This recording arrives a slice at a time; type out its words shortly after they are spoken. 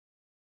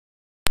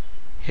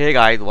Hey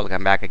guys,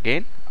 welcome back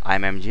again.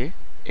 I'm MJ.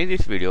 In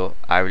this video,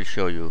 I will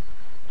show you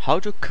how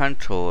to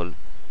control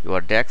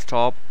your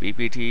desktop,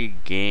 PPT,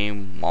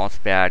 game,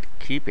 mousepad,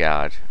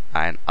 keypad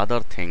and other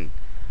thing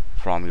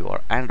from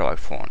your Android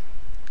phone.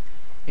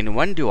 In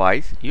one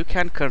device, you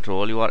can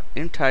control your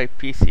entire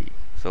PC.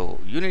 So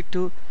you need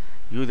to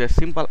use a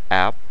simple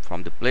app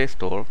from the Play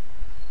Store.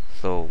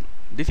 So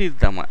this is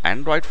my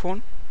Android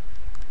phone.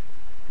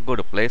 Go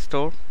to Play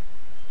Store.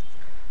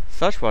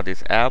 Search for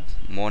this app,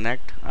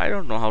 Monect. I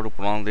don't know how to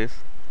pronounce this.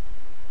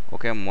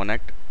 Okay,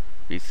 Monect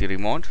PC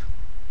Remote.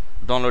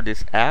 Download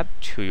this app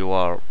to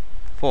your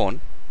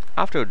phone.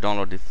 After you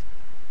download this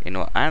in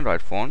your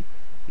Android phone,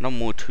 now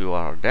move to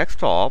your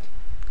desktop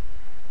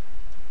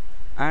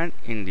and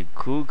in the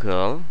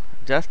Google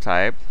just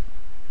type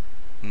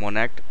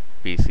Monect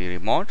PC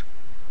Remote.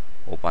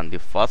 Open the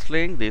first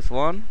link, this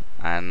one,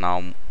 and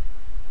now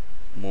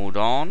move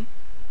on.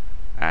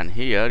 And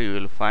here you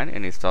will find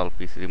install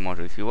PC remote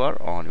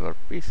receiver on your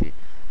PC.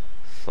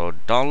 So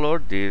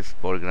download this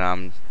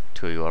program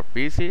to your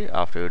PC.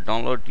 After you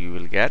download, you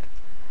will get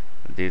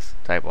this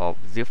type of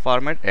zip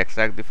format,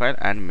 extract the file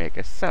and make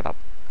a setup.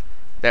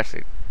 That's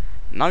it.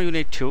 Now you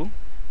need to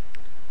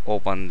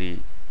open the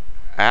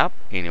app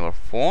in your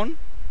phone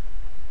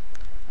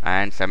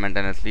and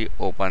simultaneously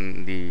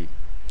open the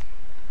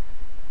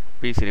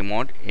PC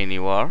remote in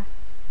your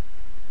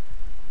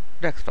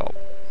desktop.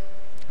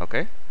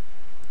 Okay,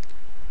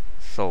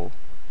 so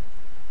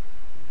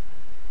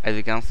as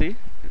you can see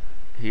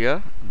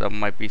here,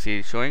 my PC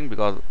is showing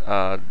because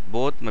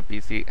both my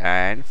PC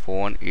and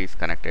phone is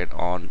connected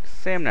on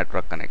same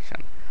network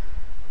connection.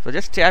 So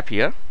just tap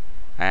here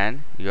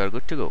and you are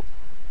good to go.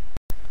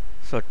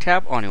 So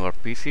tap on your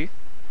PC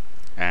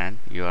and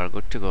you are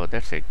good to go.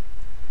 That's it.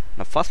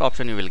 Now first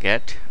option you will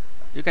get,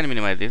 you can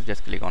minimize this,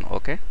 just click on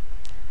OK.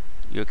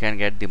 You can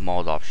get the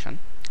mouse option,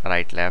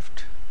 right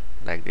left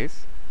like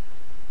this.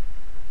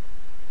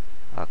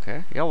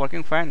 Okay, yeah,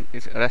 working fine.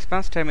 Its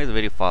response time is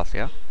very fast.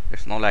 Yeah,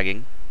 it's no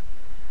lagging.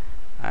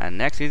 And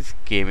next is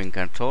gaming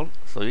control.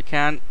 So you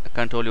can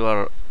control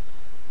your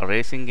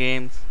racing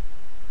games.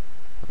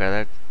 Okay,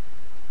 that.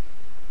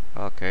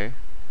 Okay.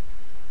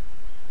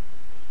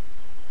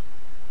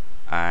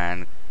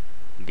 And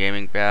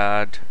gaming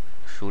pad,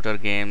 shooter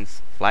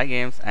games, fly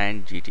games,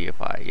 and GTA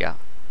 5. Yeah.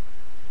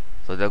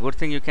 So the good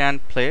thing, you can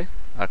play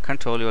or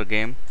control your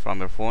game from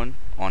your phone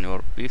on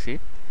your PC.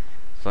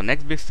 So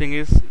next big thing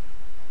is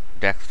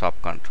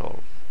desktop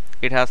control.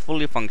 It has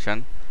fully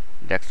function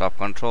desktop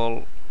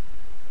control.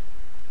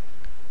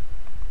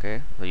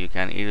 Okay, so you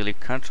can easily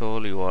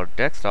control your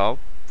desktop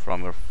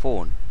from your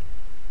phone.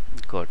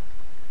 Good.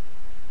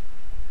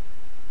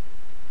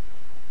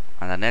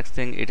 And the next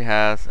thing, it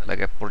has like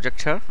a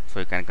projector,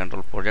 so you can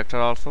control projector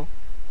also.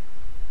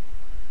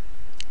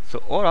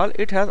 So overall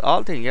it has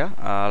all things, yeah,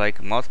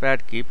 like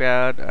mousepad,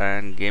 keypad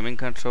and gaming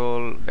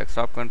control,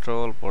 desktop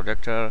control,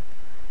 projector,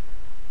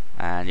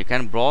 and you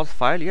can browse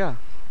file. Yeah,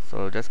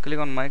 so just click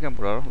on my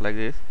computer like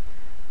this,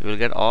 you will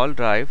get all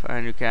drive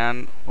and you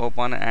can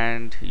open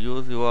and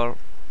use your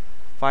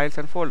files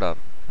and folder.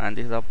 And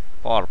this is a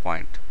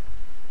PowerPoint,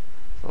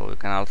 so you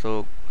can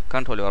also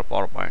control your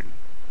PowerPoint.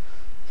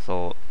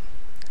 So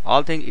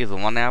all thing is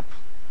one app,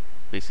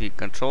 PC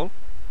control.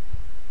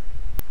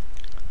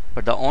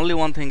 But the only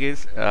one thing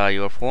is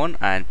your phone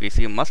and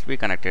PC must be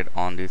connected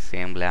on the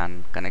same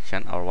LAN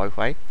connection or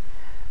Wi-Fi.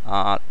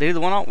 There is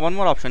one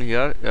more option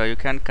here. You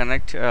can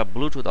connect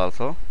Bluetooth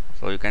also.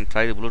 So you can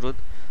try the Bluetooth.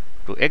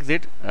 To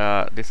exit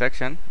this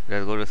section,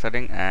 just go to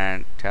setting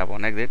and tap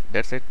on exit.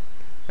 That's it.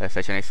 The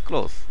session is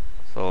closed.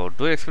 So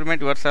do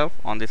experiment yourself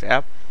on this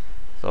app.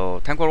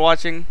 So thanks for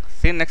watching.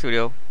 See you in next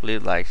video.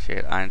 Please like,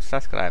 share and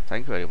subscribe.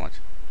 Thank you very much.